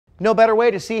No better way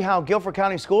to see how Guilford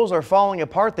County schools are falling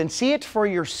apart than see it for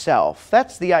yourself.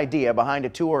 That's the idea behind a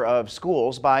tour of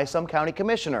schools by some county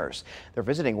commissioners. They're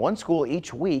visiting one school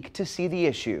each week to see the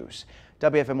issues.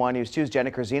 WFMY News 2's Jenna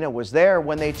Kurzina was there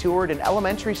when they toured an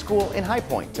elementary school in High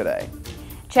Point today.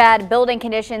 Chad, building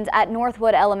conditions at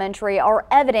Northwood Elementary are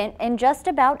evident in just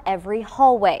about every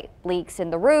hallway. Leaks in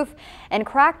the roof and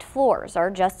cracked floors are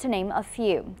just to name a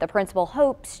few. The principal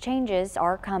hopes changes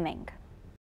are coming.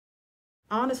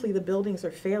 Honestly, the buildings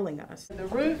are failing us. The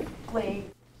roof leak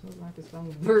looks like it's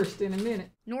going to burst in a minute.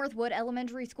 Northwood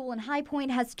Elementary School in High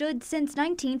Point has stood since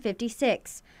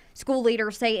 1956. School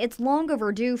leaders say it's long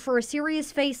overdue for a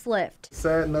serious facelift.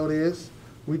 Sad note is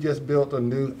we just built a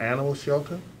new animal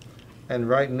shelter, and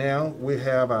right now we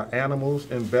have our animals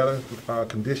in better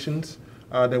conditions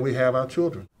than we have our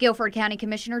children. Guilford County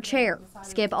Commissioner Chair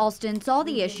Skip Alston saw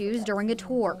the issues during a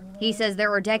tour. He says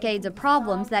there are decades of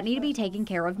problems that need to be taken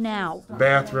care of now.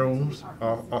 Bathrooms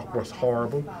was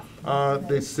horrible.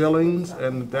 The ceilings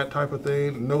and that type of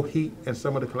thing, no heat in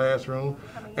some of the classrooms,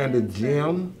 and the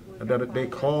gym that they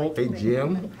call a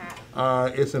gym,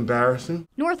 it's embarrassing.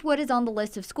 Northwood is on the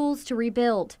list of schools to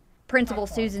rebuild. Principal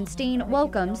Susan Steen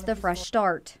welcomes the fresh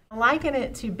start. Liken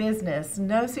it to business.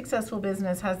 No successful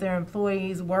business has their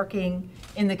employees working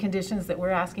in the conditions that we're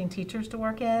asking teachers to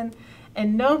work in,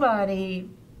 and nobody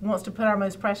wants to put our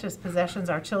most precious possessions,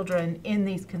 our children, in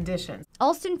these conditions.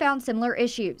 Alston found similar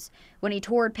issues when he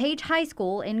toured Page High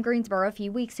School in Greensboro a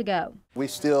few weeks ago. We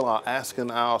still are asking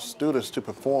our students to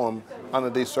perform under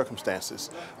these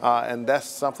circumstances, and that's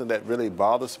something that really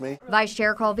bothers me. Vice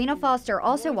Chair Calvina Foster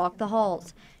also walked the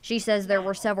halls. She says there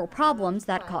were several problems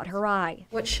that caught her eye.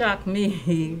 What shocked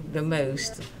me the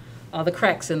most are the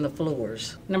cracks in the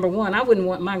floors. Number one, I wouldn't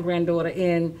want my granddaughter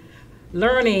in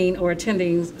learning or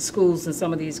attending schools in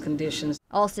some of these conditions.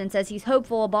 Alston says he's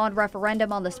hopeful a bond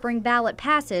referendum on the spring ballot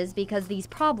passes because these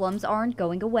problems aren't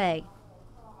going away.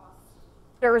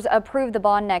 Voters approve the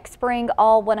bond next spring.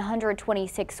 All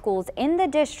 126 schools in the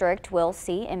district will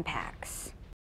see impacts.